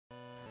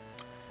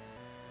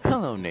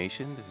Hello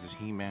Nation, this is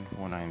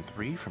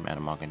He-Man493 from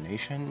Animaga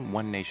Nation,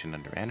 One Nation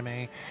Under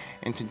Anime,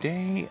 and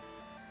today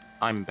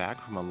I'm back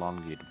from a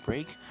long-needed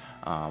break.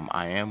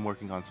 I am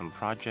working on some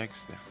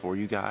projects for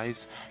you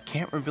guys.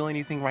 Can't reveal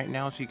anything right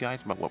now to you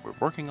guys about what we're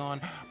working on,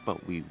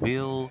 but we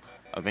will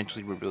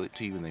eventually reveal it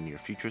to you in the near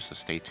future, so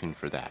stay tuned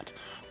for that.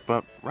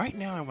 But right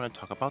now I want to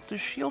talk about the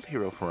Shield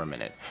Hero for a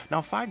minute.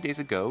 Now, 5 days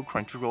ago,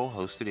 Crunchyroll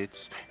hosted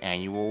its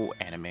annual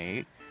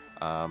anime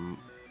um,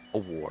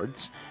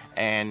 awards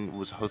and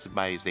was hosted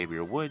by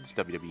Xavier Woods,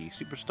 WWE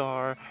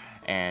superstar,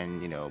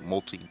 and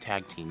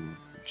multi-tag team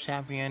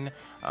champion.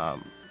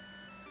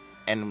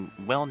 And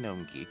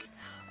well-known geek.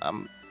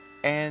 Um,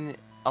 and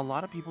a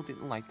lot of people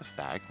didn't like the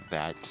fact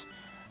that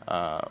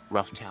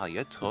Ralph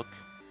Talia took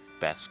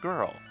Best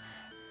Girl.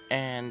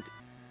 And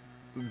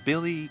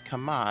Billy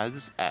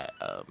Kamaz,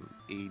 a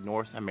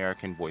North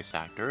American voice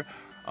actor,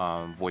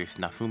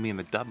 voiced Nafumi in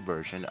the dub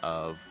version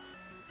of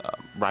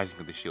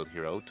Rising of the Shield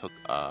Hero, took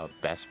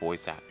Best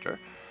Voice Actor.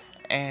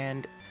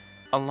 And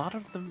a lot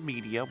of the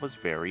media was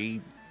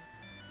very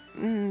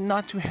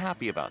not too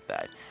happy about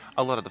that.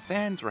 A lot of the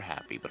fans were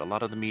happy, but a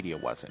lot of the media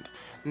wasn't.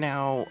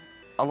 Now,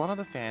 a lot of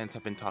the fans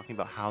have been talking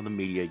about how the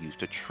media used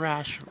to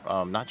trash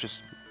not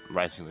just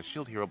Rising of the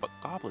Shield Hero, but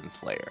Goblin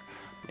Slayer.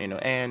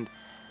 And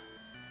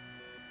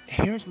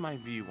here's my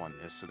view on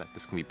this so that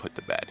this can be put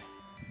to bed.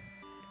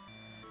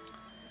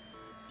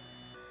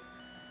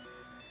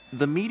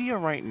 The media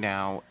right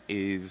now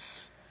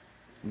is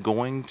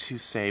going to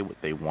say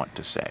what they want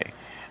to say.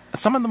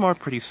 Some of them are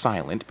pretty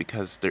silent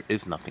because there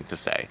is nothing to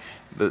say.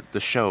 The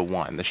show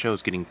won. The show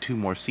is getting 2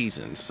 more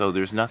seasons, so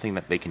there's nothing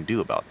that they can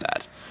do about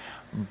that.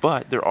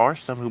 But there are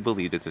some who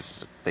believe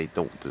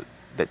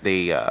that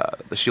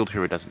the Shield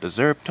Hero doesn't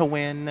deserve to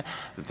win,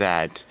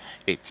 that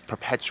it's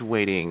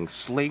perpetuating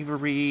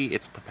slavery,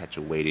 it's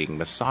perpetuating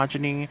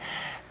misogyny,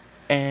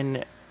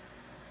 and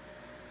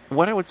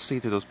what I would say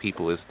to those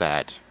people is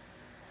that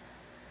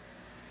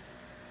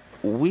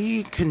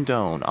we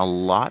condone a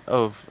lot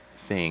of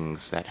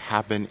things that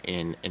happen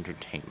in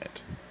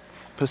entertainment.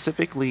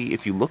 Specifically,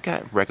 if you look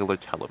at regular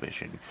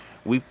television,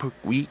 we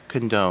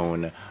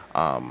condone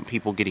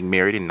people getting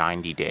married in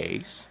 90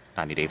 days,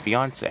 90 Day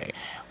Fiancé.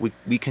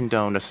 We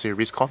condone a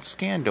series called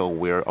Scandal,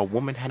 where a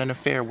woman had an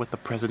affair with the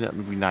President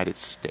of the United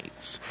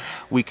States.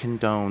 We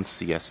condone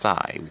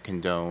CSI. We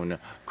condone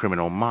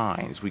Criminal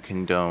Minds. We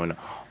condone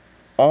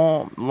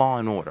all Law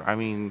and Order. I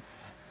mean,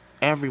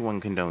 everyone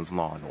condones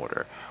Law and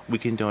Order. We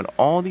condone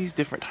all these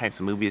different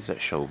types of movies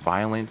that show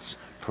violence,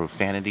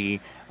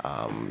 profanity,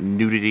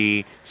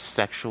 nudity,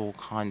 sexual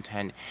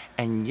content,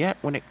 and yet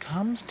when it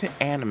comes to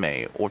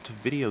anime or to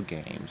video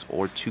games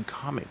or to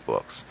comic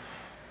books,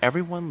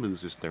 everyone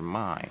loses their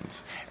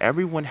minds.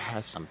 Everyone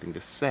has something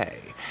to say.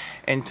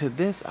 And to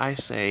this I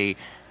say,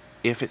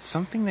 if it's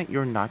something that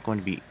you're not going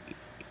to be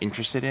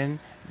interested in,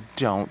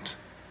 don't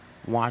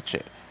watch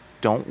it.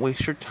 Don't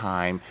waste your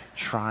time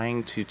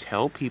trying to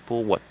tell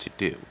people what to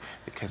do,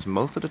 because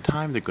most of the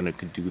time they're going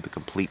to do the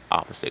complete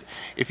opposite.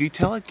 If you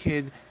tell a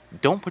kid,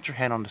 don't put your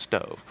hand on the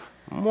stove,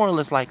 more or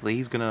less likely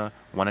he's going to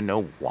want to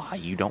know why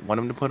you don't want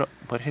him to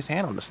put his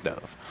hand on the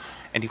stove,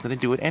 and he's going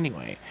to do it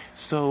anyway.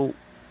 So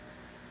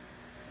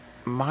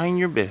mind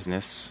your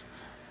business.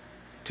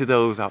 To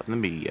those out in the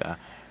media,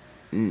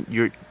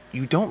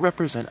 you don't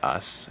represent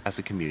us as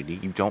a community.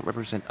 You don't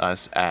represent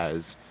us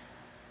as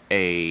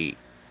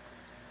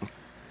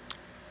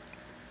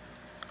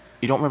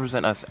you don't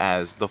represent us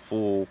as the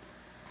full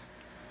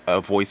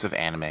voice of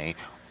anime.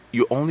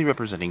 You're only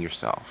representing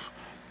yourself.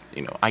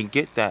 I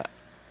get that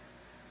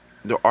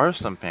there are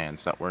some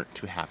fans that weren't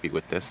too happy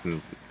with this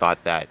and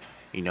thought that,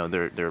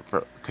 they're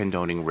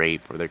condoning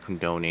rape or they're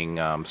condoning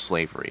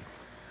slavery.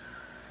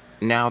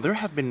 Now, there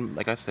have been,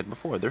 like I've said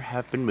before, there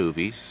have been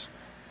movies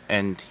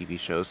and TV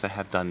shows that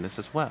have done this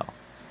as well.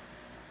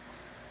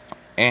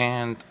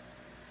 And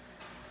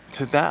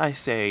to that I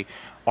say,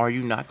 are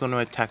you not going to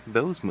attack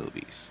those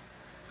movies?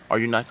 Are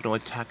you not going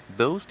to attack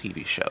those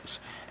TV shows?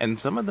 And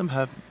some of them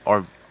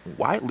are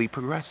widely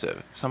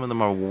progressive. Some of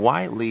them are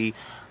widely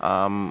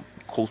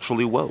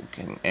culturally woke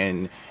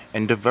and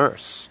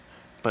diverse.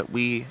 But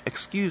we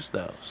excuse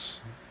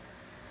those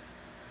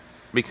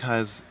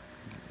because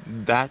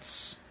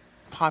that's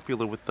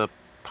popular with the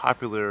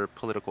popular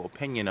political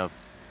opinion of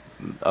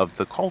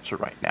the culture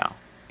right now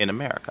in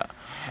America.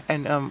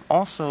 And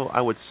also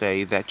I would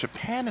say that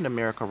Japan and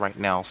America right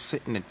now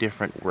sit in a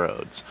different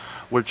roads,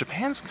 where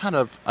Japan's kind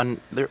of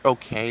they're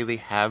okay, they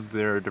have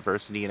their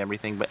diversity and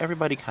everything, but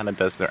everybody kind of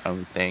does their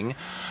own thing,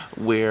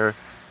 where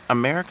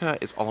America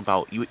is all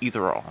about you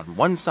either are on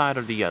one side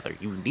or the other.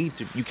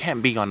 You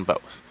can't be on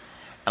both.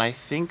 And I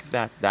think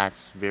that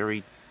that's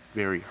very,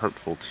 very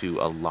hurtful to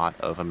a lot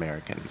of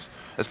Americans,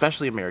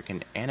 especially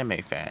American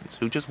anime fans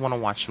who just want to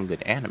watch some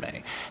good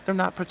anime. They're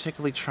not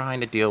particularly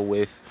trying to deal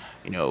with,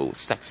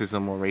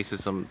 sexism or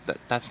racism.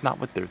 That's not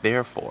what they're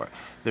there for.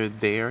 They're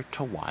there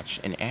to watch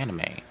an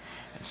anime.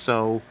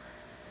 So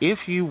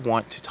if you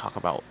want to talk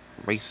about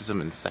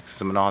racism and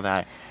sexism and all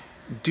that,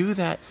 do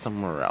that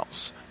somewhere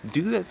else.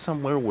 Do that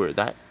somewhere where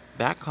that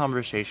that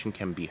conversation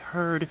can be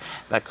heard,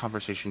 that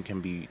conversation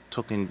can be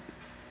taken,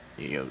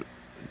 you know,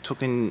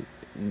 taken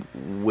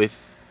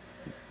with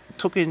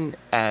taken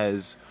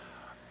as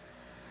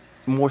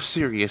more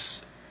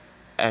serious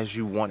as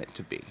you want it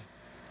to be.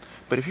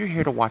 But if you're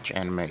here to watch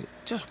anime,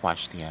 just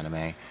watch the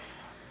anime.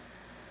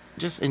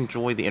 Just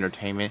enjoy the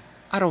entertainment.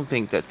 I don't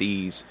think that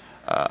these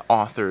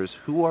authors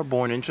who are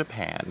born in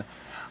Japan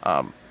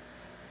um,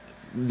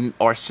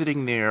 are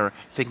sitting there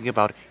thinking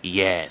about,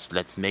 yes,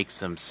 let's make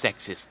some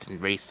sexist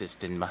and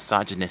racist and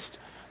misogynist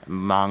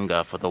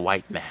manga for the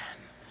white man.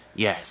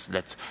 Yes,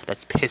 let's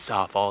piss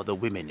off all the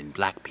women and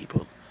black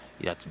people.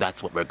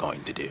 That's what we're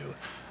going to do.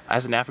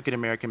 As an African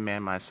American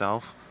man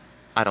myself,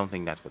 I don't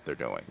think that's what they're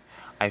doing.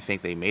 I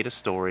think they made a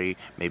story.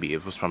 Maybe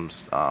it was from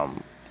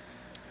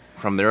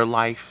their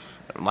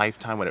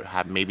lifetime when it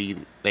had, maybe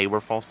they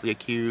were falsely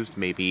accused,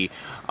 maybe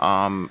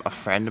a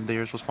friend of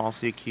theirs was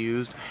falsely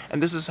accused,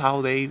 and this is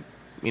how they,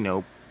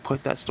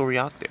 put that story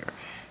out there.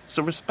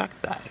 So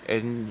respect that,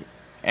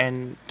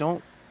 and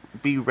don't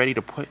be ready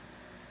to put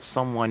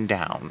someone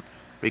down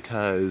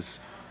because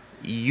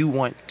you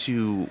want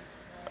to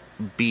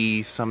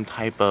be some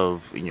type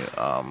of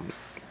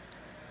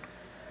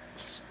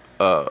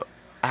uh,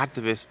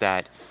 activist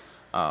that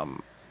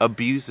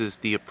abuses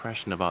the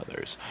oppression of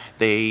others.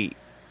 These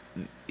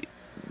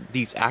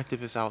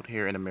activists out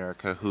here in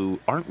America who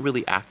aren't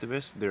really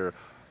activists, they're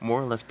more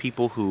or less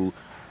people who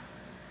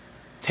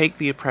take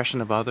the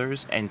oppression of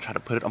others and try to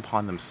put it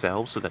upon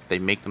themselves so that they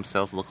make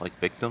themselves look like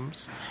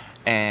victims.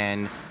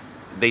 And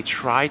they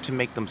try to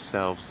make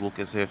themselves look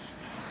as if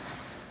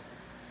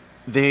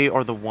they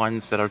are the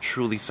ones that are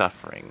truly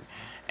suffering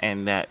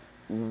and that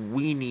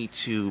we need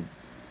to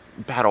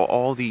battle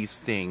all these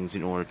things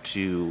in order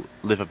to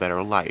live a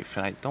better life.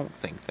 And I don't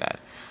think that.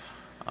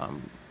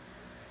 Um,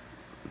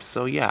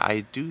 so yeah,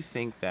 I do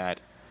think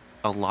that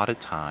a lot of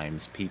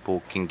times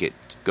people can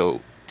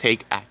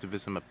take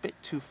activism a bit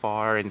too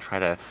far and try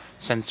to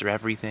censor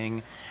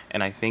everything.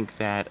 And I think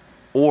that,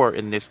 or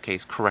in this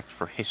case, correct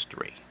for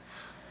history.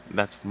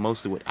 That's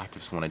mostly what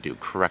activists want to do,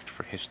 correct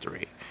for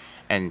history.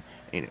 And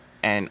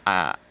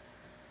I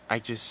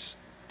just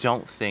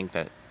don't think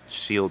that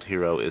Shield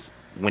Hero is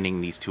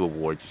winning these two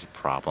awards is a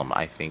problem.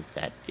 I think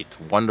that it's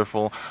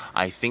wonderful.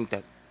 I think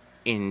that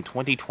in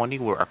 2020,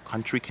 where our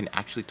country can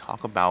actually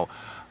talk about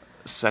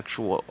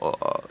sexual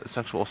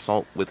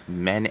assault with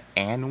men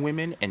and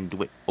women and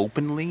do it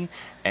openly,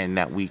 and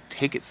that we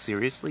take it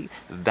seriously,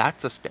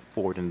 that's a step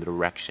forward in the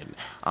direction.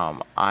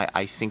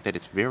 I think that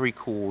it's very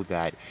cool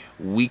that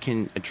we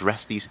can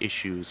address these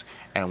issues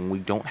and we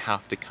don't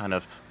have to kind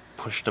of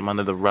push them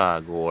under the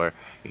rug, or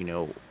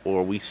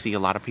we see a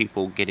lot of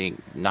people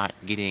not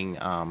getting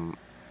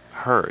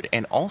heard.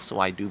 And also,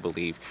 I do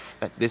believe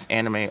that this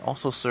anime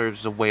also serves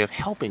as a way of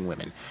helping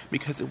women,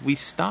 because if we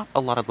stop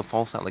a lot of the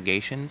false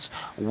allegations,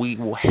 we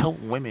will help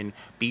women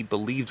be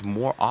believed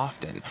more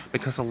often,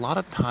 because a lot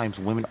of times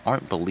women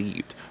aren't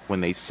believed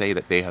when they say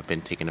that they have been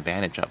taken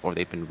advantage of or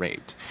they've been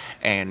raped,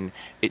 and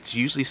it's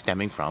usually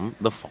stemming from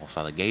the false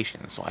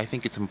allegations. So I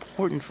think it's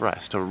important for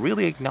us to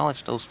really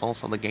acknowledge those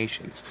false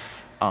allegations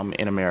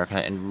in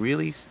America, and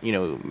really,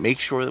 make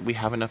sure that we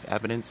have enough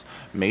evidence,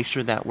 make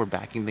sure that we're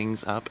backing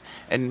things up,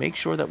 and make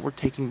sure that we're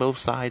taking both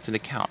sides into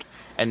account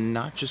and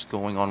not just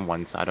going on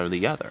one side or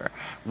the other,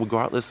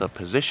 regardless of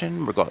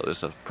position,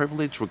 regardless of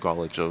privilege,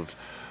 regardless of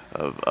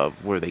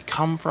where they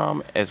come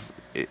from. As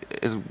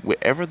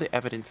wherever the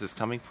evidence is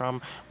coming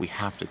from, we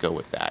have to go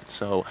with that.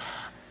 So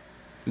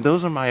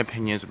those are my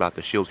opinions about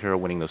the Shield Hero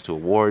winning those two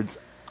awards.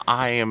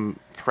 I am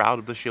proud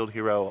of the Shield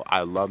Hero.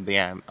 I love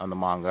on the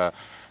manga,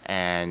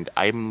 and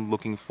I'm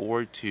looking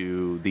forward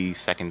to the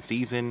second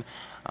season.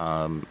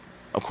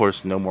 Of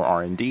course, no more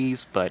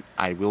R&Ds, but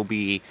I will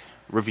be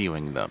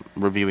reviewing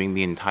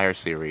the entire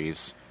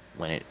series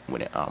when it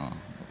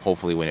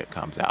hopefully when it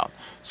comes out.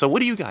 So, what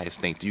do you guys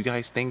think? Do you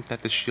guys think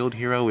that the Shield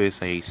Hero is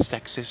a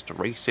sexist,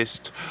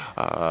 racist,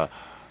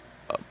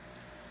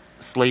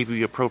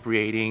 slavery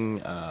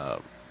appropriating?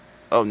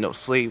 Oh no,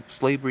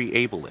 slavery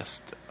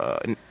ableist.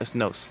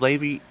 No,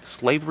 slavery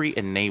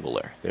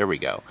enabler. There we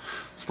go.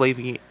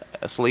 Slavery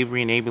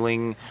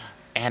enabling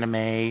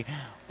anime.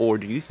 Or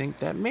do you think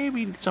that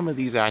maybe some of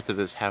these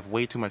activists have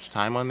way too much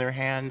time on their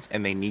hands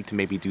and they need to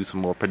maybe do some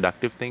more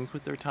productive things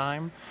with their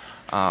time?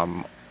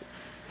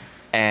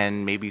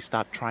 And maybe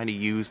stop trying to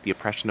use the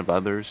oppression of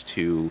others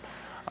to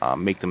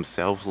make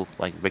themselves look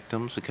like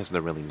victims because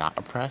they're really not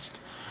oppressed.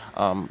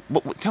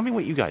 Tell me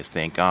what you guys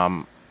think.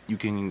 You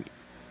can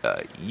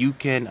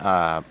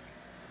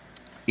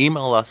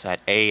email us at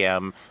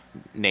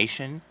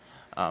amnation.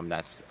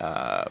 That's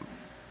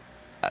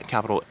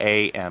capital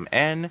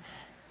AMNATION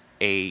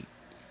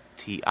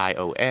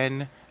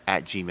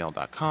at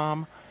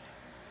gmail.com.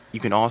 You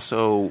can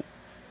also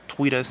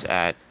tweet us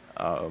at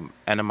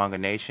Anamanga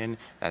Nation.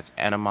 That's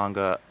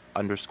Anamanga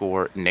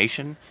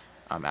 _nation.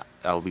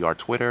 That'll be our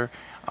Twitter.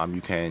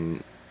 You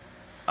can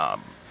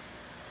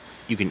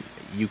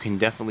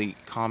definitely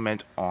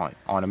comment on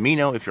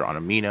Amino if you're on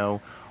Amino.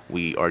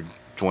 We are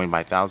joined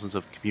by thousands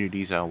of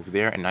communities over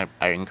there, and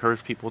I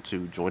encourage people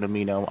to join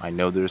Amino. I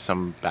know there's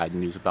some bad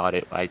news about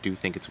it, but I do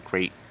think it's a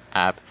great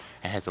app.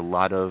 It has a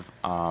lot of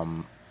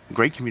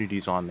great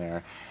communities on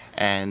there,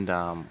 and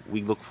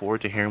we look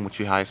forward to hearing what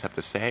you guys have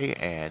to say.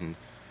 And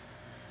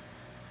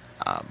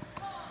um,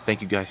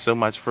 thank you guys so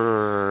much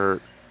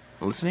for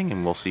listening,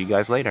 and we'll see you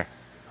guys later.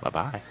 Bye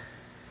bye.